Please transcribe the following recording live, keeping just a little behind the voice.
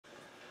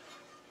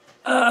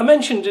I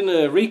mentioned in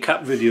a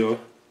recap video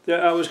that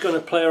I was going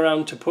to play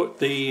around to put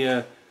the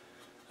a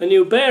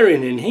new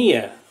bearing in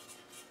here.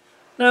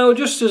 Now,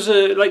 just as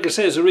a, like I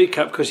say, as a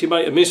recap, because you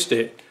might have missed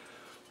it,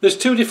 there's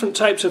two different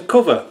types of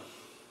cover.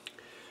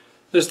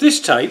 There's this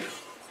type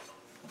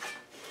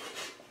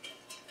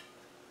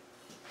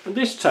and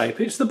this type.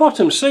 It's the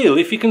bottom seal.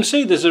 If you can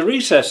see, there's a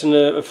recess and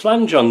a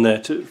flange on there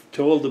to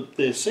hold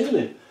the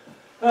sealing.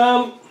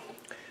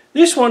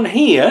 This one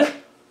here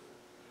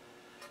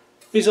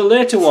is a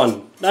later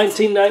one,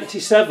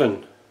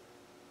 1997.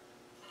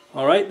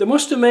 Alright, they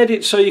must have made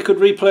it so you could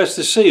replace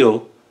the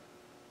seal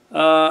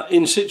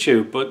in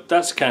situ, but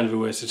that's kind of a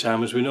waste of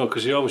time, as we know,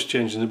 because you're always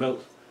changing the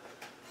belt.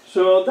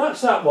 So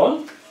that's that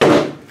one.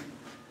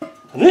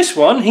 And this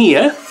one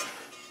here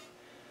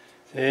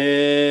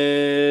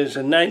is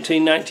a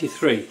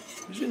 1993.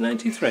 Is it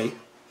 93?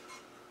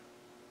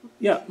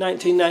 Yeah,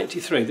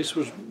 1993. This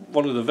was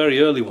one of the very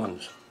early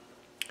ones.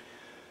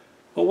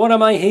 But what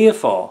am I here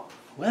for?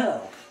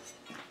 Well,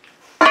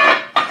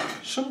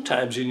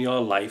 sometimes in your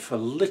life a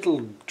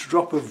little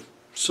drop of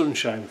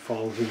sunshine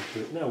falls into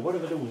it. Now, what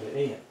have I done with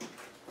it here?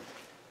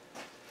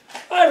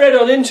 I read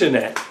on the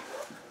internet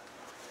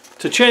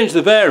to change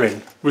the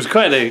bearing was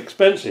quite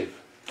expensive.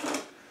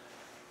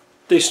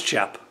 This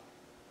chap.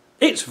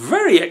 It's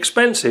very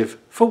expensive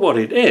for what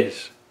it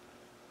is.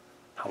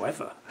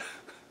 However,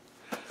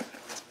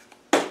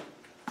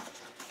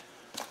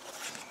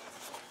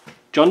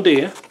 John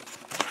Deere,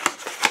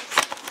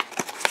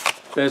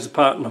 there's the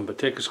part number,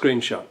 take a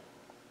screenshot.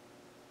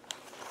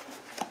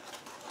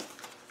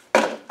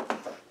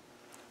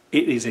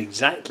 It is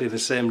exactly the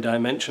same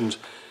dimensions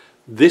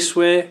this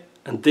way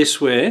and this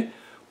way,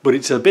 but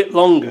it's a bit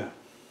longer.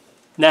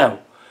 Now,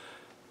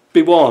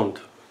 be warned,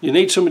 you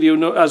need somebody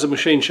who has a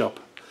machine shop.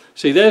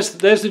 See, there's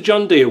the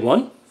John Deere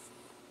one,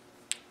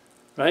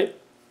 right?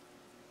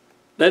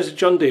 There's the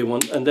John Deere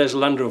one and there's the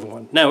Land Rover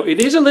one. Now, it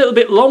is a little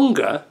bit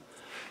longer,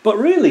 but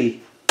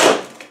really,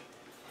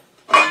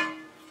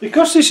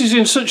 because this is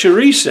in such a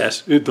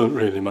recess, it doesn't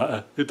really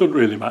matter. It doesn't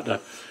really matter,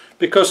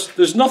 because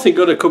there's nothing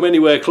going to come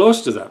anywhere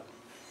close to that.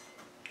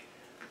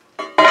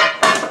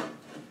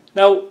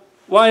 Now,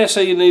 why I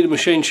say you need a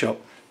machine shop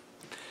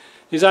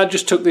is I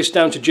just took this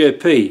down to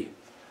JP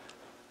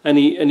and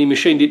he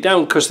machined it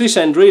down, because this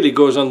end really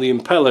goes on the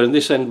impeller and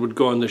this end would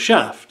go on the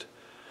shaft.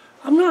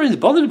 I'm not really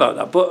bothered about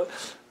that, but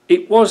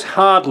it was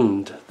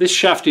hardened. This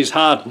shaft is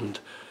hardened.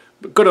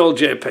 But good old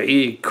JP,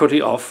 he cut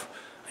it off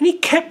and he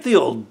kept the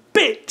old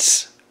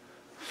bits.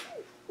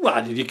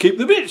 Why did you keep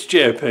the bits,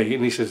 JP?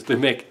 And he says, they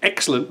make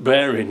excellent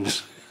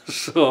bearings.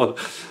 So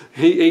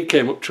he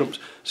came up trumps.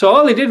 So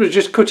all he did was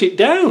just cut it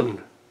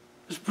down.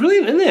 It's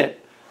brilliant, isn't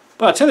it?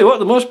 But I tell you what,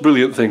 the most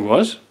brilliant thing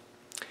was,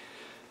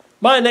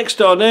 my next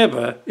door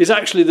neighbour is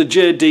actually the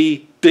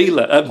JD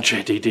dealer.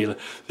 JD dealer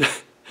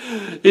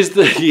is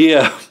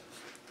the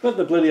what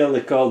the bloody hell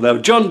they called now?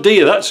 John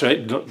Deere. That's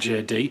right, not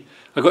JD.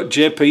 I got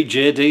JP,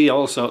 JD,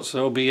 all sorts.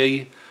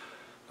 OBE.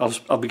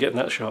 I'll be getting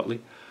that shortly.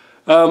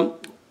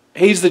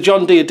 He's the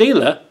John Deere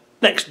dealer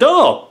next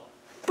door.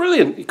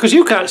 Brilliant, because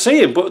you can't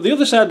see him, but the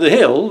other side of the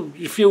hill,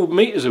 a few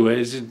metres away,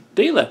 is a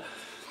dealer.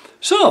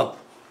 So,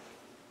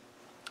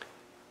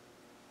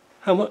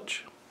 how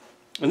much?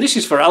 And this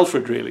is for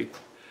Alfred, really.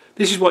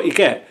 This is what you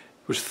get.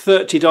 It was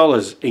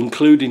 $30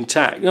 including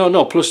tax.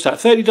 No, plus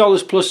tax.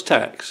 $30 plus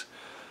tax.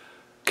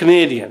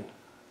 Canadian.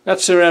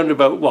 That's around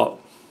about what?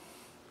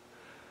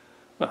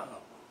 Well,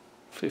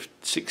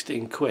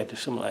 16 quid or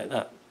something like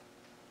that.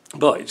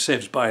 But it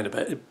saves buying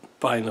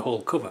the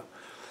whole cover.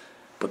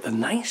 But the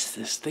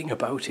nicest thing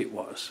about it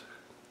was,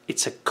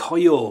 it's a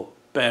Koyo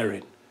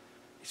bearing.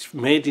 It's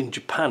made in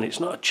Japan. It's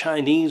not a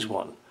Chinese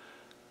one.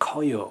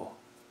 Koyo.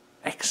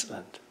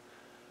 Excellent.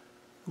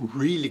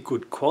 Really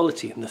good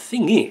quality. And the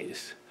thing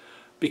is,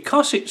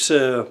 because it's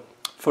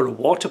for a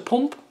water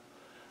pump,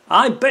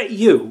 I bet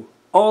you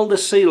all the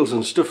seals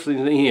and stuff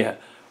in here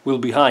will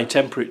be high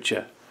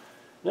temperature.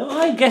 Now,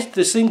 I guess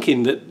they're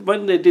thinking that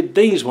when they did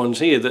these ones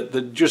here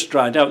that just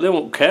dried out, they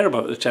won't care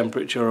about the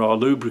temperature or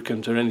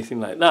lubricant or anything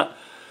like that,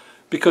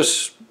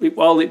 because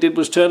all it did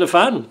was turn a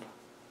fan.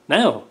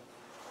 Now,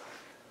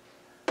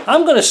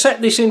 I'm going to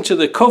set this into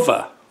the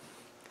cover,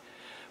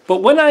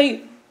 but when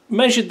I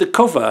measured the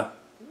cover,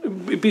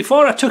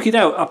 before I took it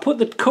out, I put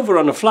the cover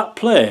on a flat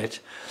plate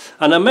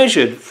and I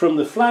measured from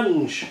the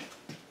flange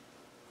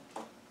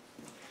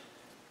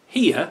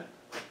here,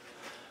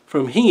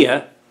 from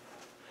here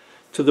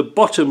to the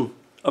bottom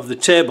of the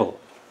table.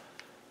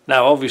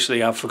 Now,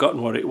 obviously, I've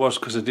forgotten what it was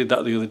because I did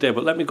that the other day,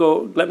 but let me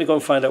go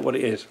and find out what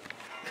it is.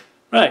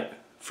 Right,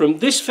 from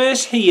this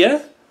face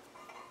here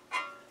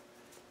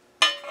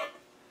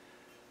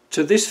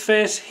to this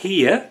face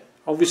here,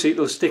 obviously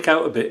it'll stick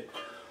out a bit,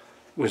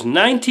 was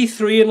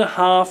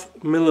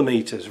 93.5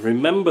 millimeters.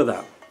 Remember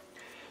that.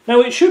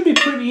 Now, it should be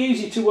pretty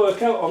easy to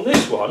work out on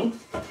this one,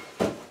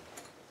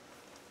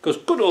 because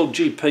good old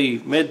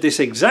GP made this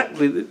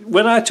exactly.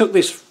 When I took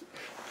this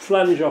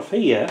flange off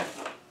here,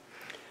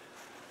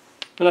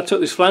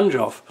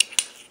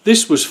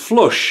 this was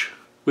flush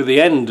with the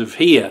end of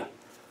here.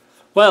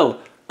 Well,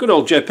 good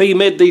old JP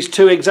made these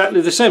two exactly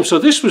the same. So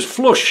this was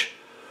flush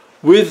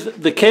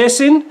with the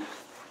casing,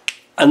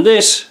 and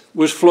this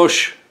was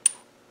flush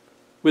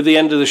with the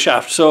end of the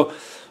shaft. So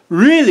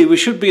really we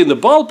should be in the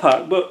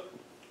ballpark, but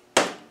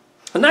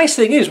the nice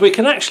thing is we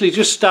can actually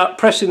just start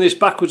pressing this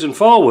backwards and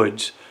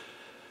forwards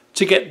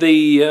to get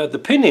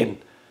the pin in,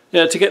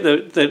 to get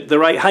the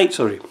right height,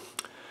 sorry.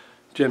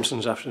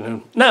 Jameson's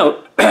afternoon.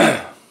 Now,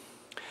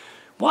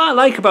 what I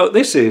like about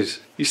this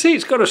is, you see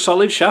it's got a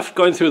solid shaft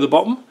going through the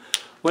bottom.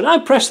 When I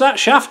press that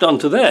shaft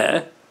onto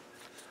there,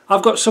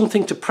 I've got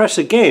something to press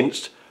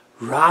against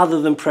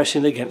rather than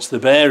pressing against the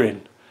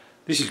bearing.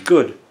 This is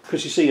good,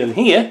 because you see in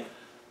here,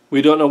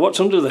 we don't know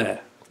what's under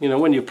there. You know,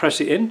 when you press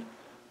it in,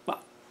 well,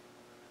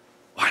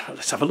 why not,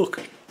 let's have a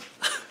look.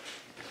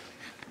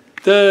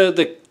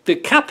 The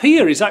cap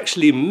here is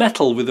actually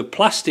metal with a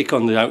plastic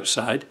on the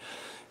outside,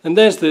 and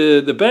there's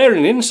the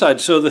bearing inside.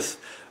 So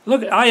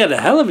look, I had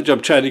a hell of a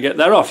job trying to get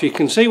that off. You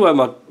can see where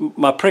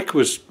my prick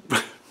was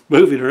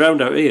moving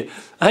around out here.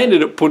 I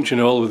ended up punching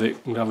a hole with it,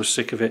 and I was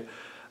sick of it.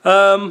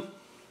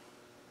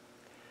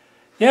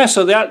 Yeah,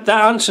 so that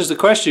answers the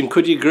question,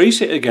 could you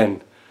grease it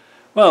again?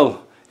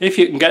 Well, if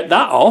you can get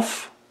that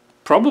off,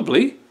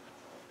 probably.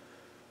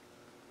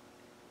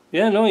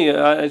 Yeah, no,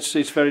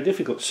 it's very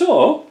difficult.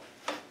 So,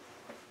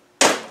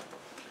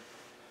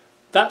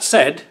 that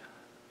said,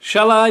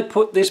 shall I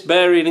put this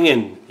bearing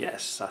in?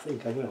 Yes, I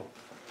think I will.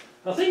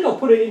 I think I'll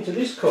put it into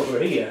this cover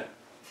here,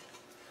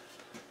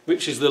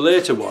 which is the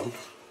later one.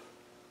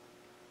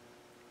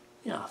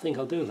 Yeah, I think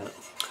I'll do that.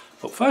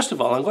 But first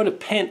of all, I'm going to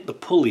paint the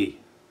pulley,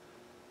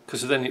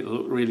 because then it'll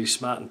look really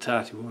smart and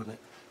tighty, won't it?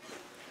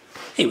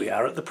 Here we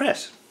are at the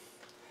press.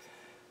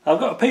 I've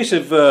got a piece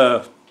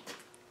of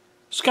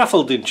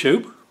scaffolding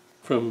tube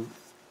from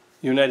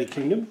United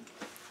Kingdom,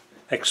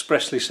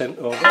 expressly sent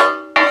over.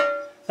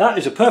 That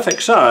is a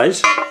perfect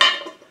size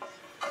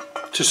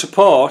to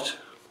support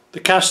the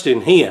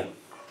casting here.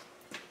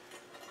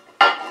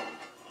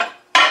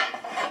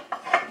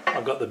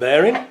 I've got the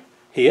bearing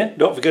here,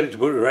 don't forget to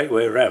put it the right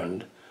way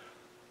around.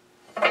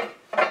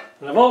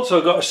 And I've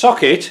also got a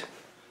socket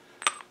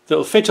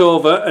that'll fit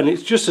over, and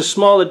it's just a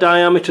smaller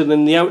diameter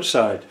than the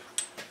outside.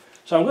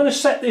 So I'm going to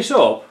set this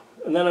up,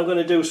 and then I'm going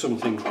to do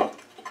something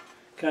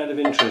kind of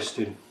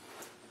interesting.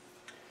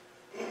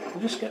 I'll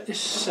just get this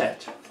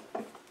set.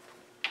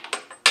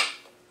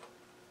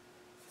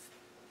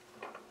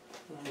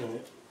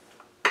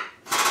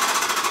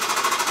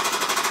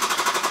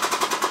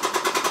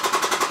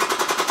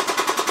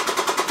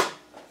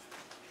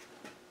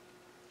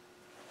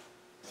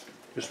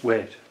 Just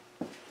wait.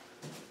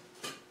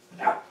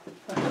 Ow.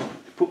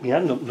 Put my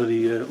hand up to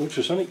the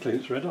ultrasonic clean,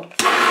 it's red hot.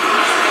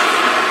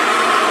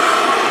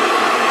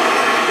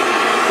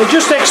 We'll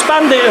just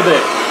expand it a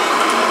bit.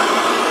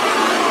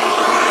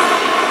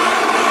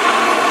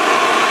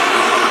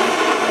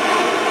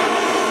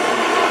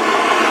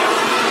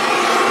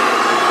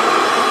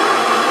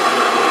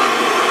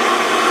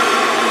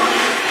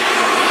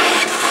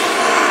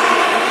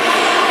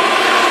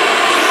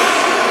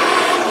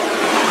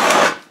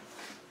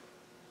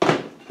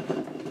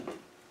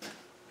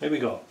 Here we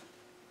go.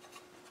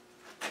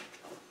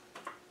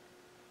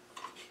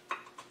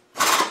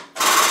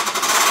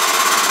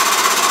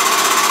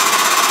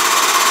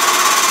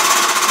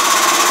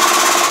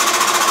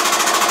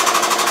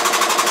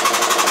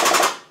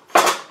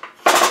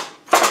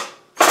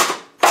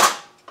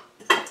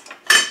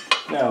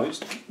 Now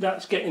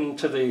that's getting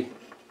to the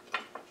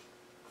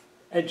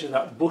edge of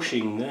that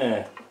bushing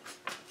there.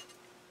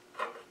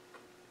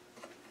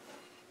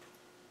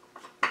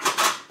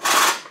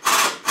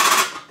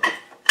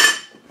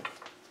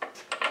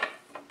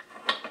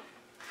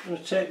 I'm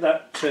going to take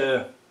that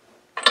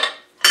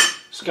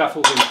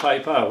scaffolding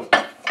pipe out.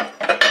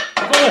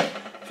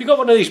 If you've got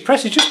one of these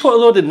presses, just put a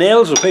load of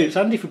nails up here. It's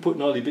handy for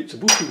putting all the bits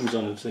of bushings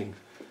on and things.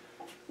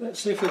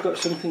 Let's see if we've got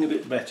something a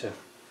bit better.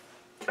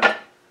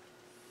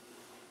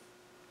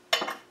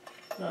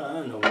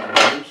 I know what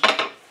that is.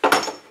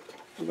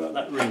 What about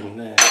that ring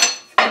there?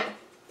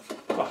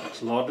 Oh,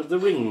 that's Lord of the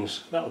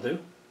Rings. That'll do.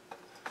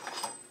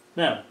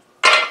 Now,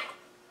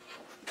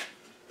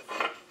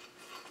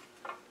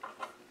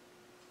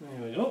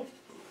 there we go.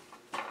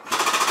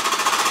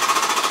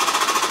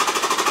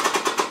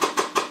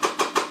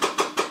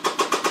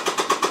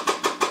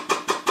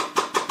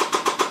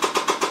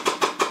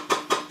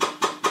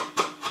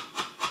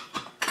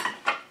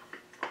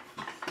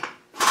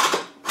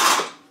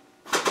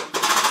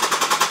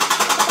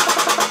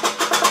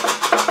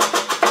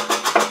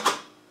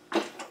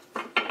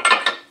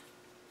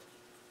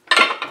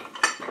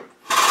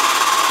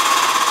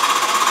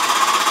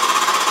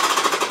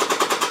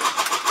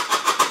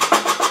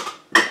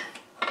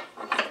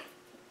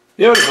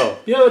 Beautiful,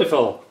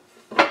 beautiful.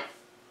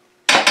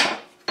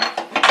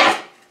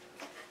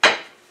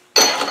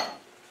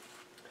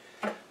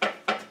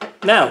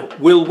 Now,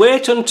 we'll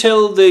wait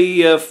until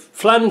the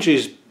flange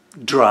is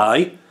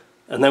dry,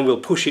 and then we'll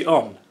push it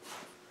on.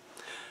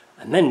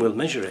 And then we'll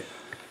measure it.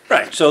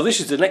 Right, so this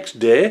is the next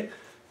day.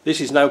 This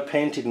is now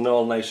painted and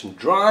all nice and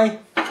dry.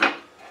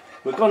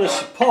 We're going to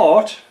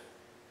support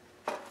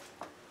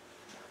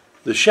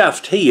the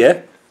shaft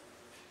here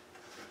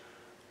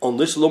on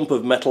this lump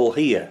of metal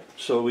here,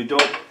 so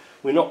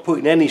we're not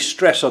putting any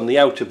stress on the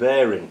outer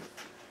bearing.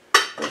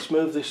 Let's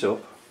move this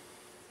up,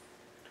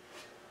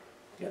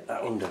 get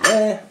that under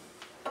there,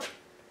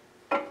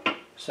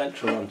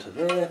 central onto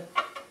there,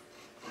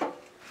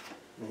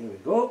 here we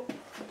go.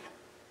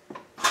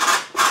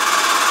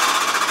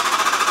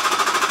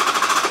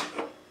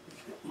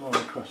 More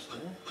across there.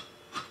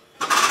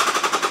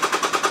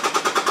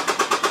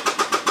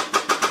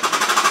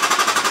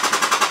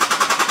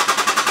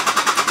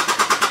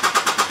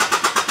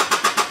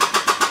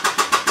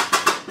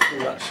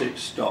 That's it,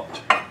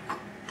 stopped.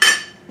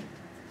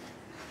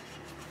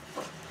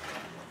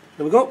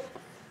 There we go.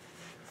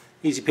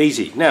 Easy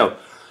peasy. Now,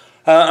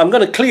 I'm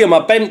going to clear my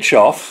bench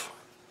off,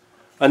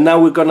 and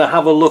now we're going to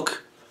have a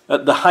look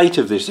at the height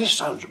of this.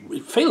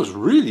 It feels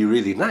really,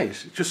 really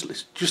nice.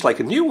 It's just like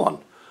a new one.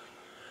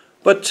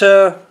 But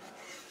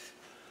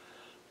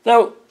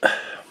now,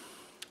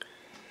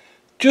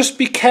 just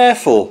be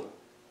careful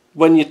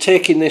when you're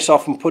taking this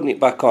off and putting it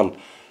back on.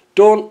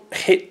 Don't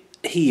hit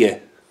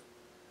here.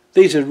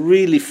 These are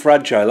really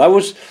fragile. I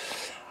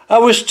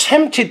was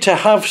tempted to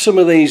have some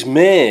of these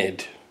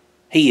made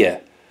here,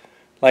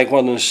 like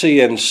one on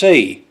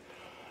CNC,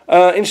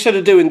 instead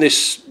of doing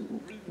this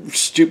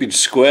stupid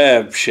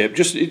square shape.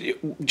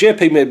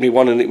 JP made me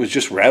one and it was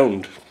just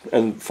round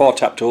and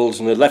 4-tapped holes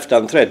and a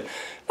left-hand thread.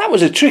 That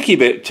was a tricky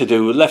bit to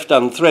do with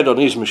left-hand thread on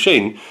his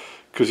machine,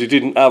 because he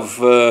didn't have,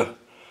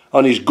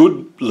 on his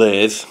good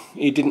lathe,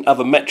 he didn't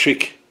have a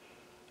metric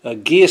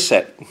gear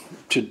set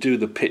to do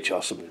the pitch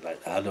or something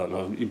like that. I don't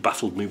know, he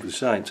baffled me with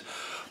science.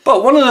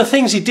 But one of the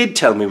things he did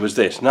tell me was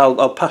this, and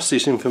I'll pass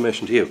this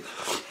information to you.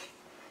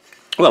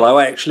 Well,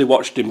 I actually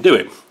watched him do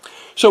it.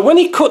 So when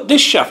he cut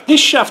this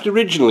shaft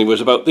originally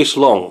was about this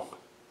long.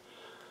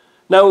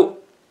 Now,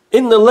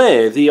 in the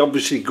lathe, he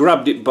obviously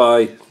grabbed it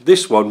by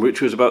this one,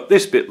 which was about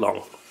this bit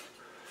long.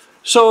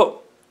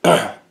 So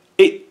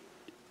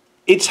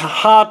it's a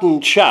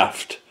hardened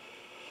shaft.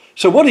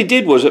 So what he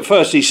did was, at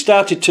first, he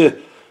started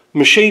to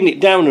machine it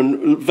down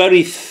in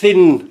very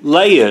thin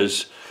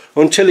layers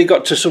until he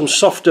got to some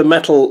softer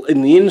metal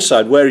in the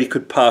inside where he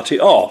could part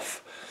it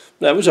off.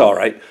 That was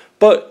alright.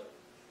 But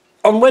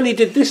when he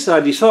did this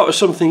side, he thought of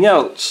something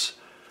else,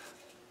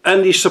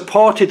 and he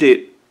supported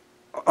it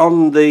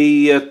on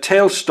the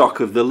tailstock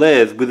of the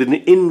lathe with an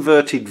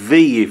inverted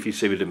V, if you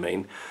see what I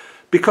mean,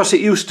 because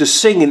it used to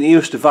sing and it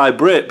used to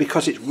vibrate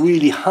because it's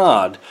really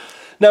hard.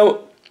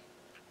 Now,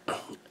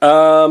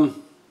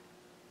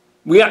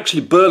 we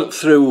actually burnt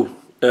through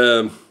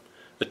a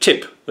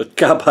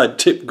carbide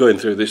tip going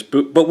through this,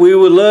 but we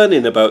were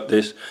learning about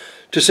this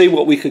to see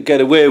what we could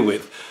get away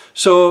with.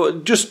 So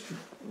just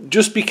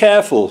be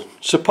careful,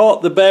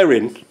 support the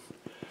bearing,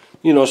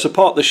 you know,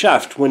 support the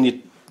shaft when you're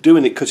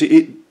doing it, because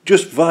it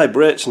just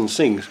vibrates and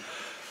sings.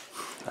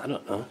 I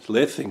don't know, it's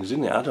lathe things,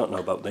 isn't it? I don't know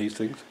about these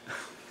things.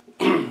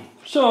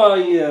 So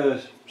I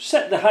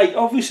set the height.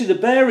 Obviously the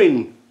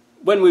bearing,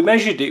 when we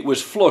measured it,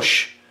 was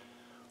flush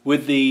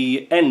with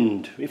the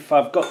end. If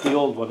I've got the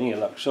old one here,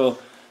 look. So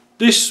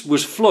this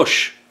was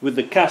flush with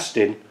the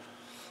casting,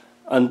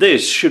 and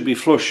this should be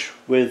flush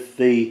with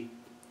the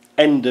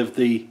end of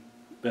the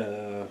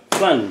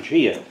flange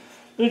here.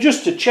 Now,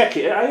 just to check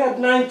it, I had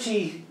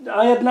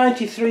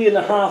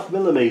 93.5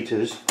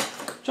 millimeters.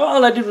 So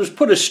all I did was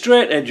put a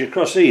straight edge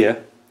across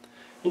here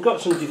and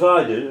got some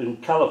divider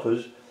and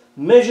calipers,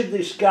 measured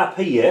this gap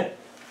here,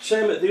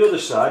 same at the other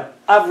side,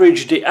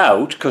 averaged it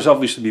out, because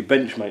obviously my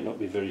bench might not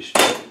be very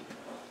straight,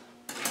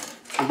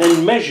 and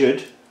then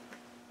measured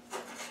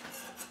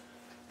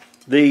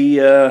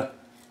the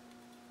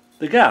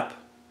gap.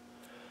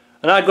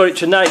 And I got it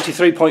to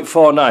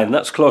 93.49,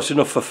 that's close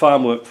enough for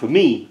farm work for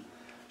me.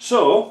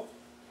 So,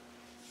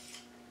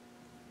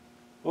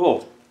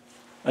 oh,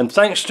 and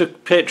thanks to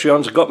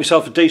Patreons, I got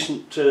myself a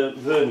decent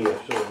vernier,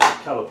 so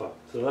caliper,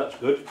 so that's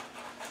good.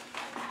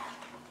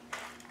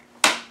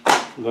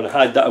 I'm going to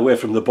hide that away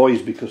from the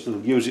boys because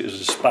they'll use it as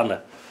a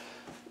spanner.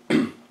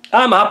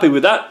 I'm happy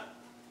with that.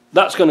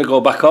 That's going to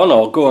go back on,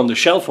 or go on the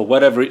shelf, or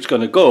wherever it's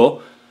going to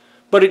go.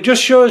 But it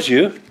just shows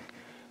you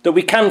that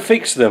we can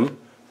fix them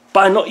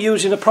by not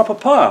using a proper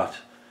part.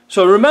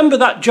 So remember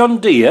that John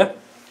Deere.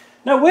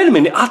 Now wait a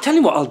minute, I'll tell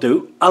you what I'll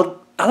do. I'll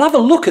have a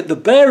look at the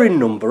bearing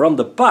number on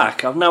the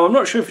back. Now I'm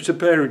not sure if it's a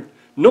bearing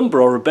number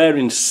or a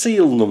bearing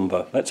seal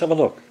number. Let's have a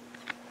look.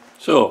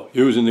 So,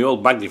 using the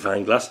old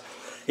magnifying glass,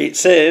 it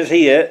says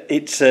here,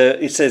 it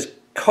says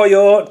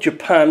Koyo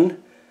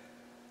Japan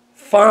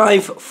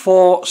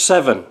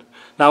 547.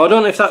 Now I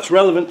don't know if that's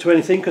relevant to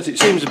anything, because it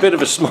seems a bit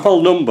of a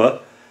small number,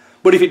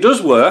 but if it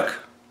does work,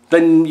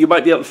 then you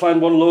might be able to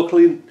find one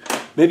locally,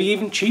 maybe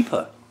even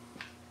cheaper.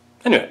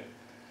 Anyway,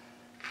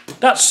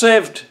 that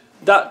saved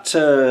that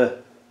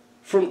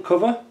front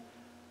cover,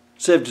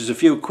 saved us a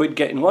few quid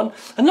getting one,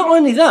 and not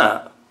only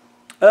that,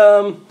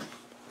 the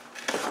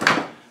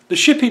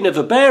shipping of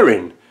a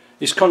bearing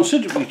is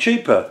considerably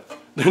cheaper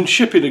than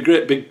shipping a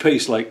great big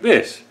piece like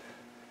this.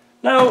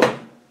 Now,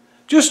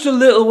 just a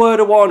little word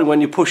of warning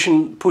when you're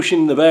pushing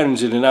the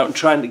bearings in and out and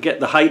trying to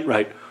get the height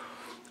right.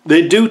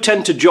 They do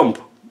tend to jump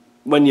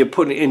when you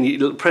put it in.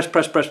 You press,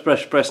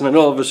 and then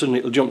all of a sudden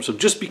it'll jump. So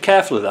just be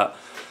careful of that.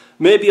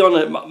 Maybe on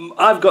a,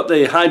 I've got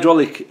the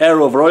hydraulic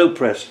air over oil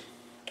press,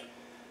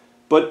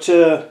 but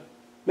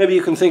maybe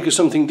you can think of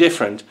something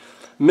different.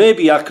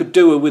 Maybe I could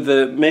do it with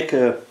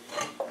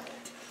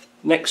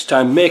next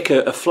time make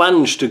a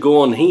flange to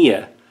go on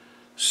here.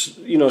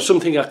 You know,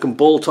 something I can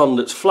bolt on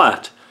that's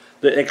flat,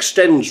 that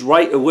extends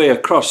right away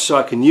across, so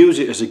I can use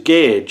it as a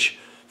gauge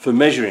for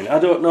measuring. I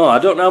don't know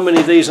how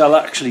many of these I'll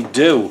actually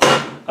do.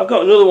 I've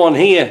got another one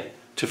here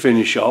to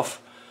finish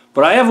off,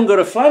 but I haven't got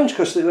a flange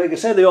because, like I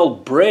said, they all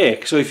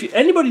break. So if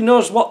anybody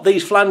knows what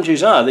these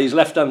flanges are, these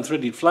left-hand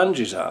threaded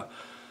flanges are,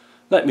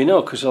 let me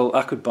know, because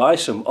I could buy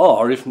some,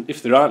 or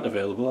if they aren't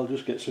available, I'll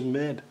just get some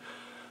made.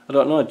 I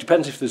don't know, it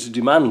depends if there's a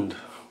demand.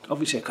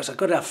 Obviously, because I've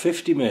got to have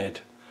 50 made.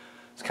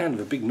 It's kind of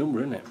a big number,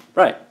 isn't it?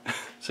 Right,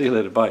 see you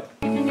later, bye.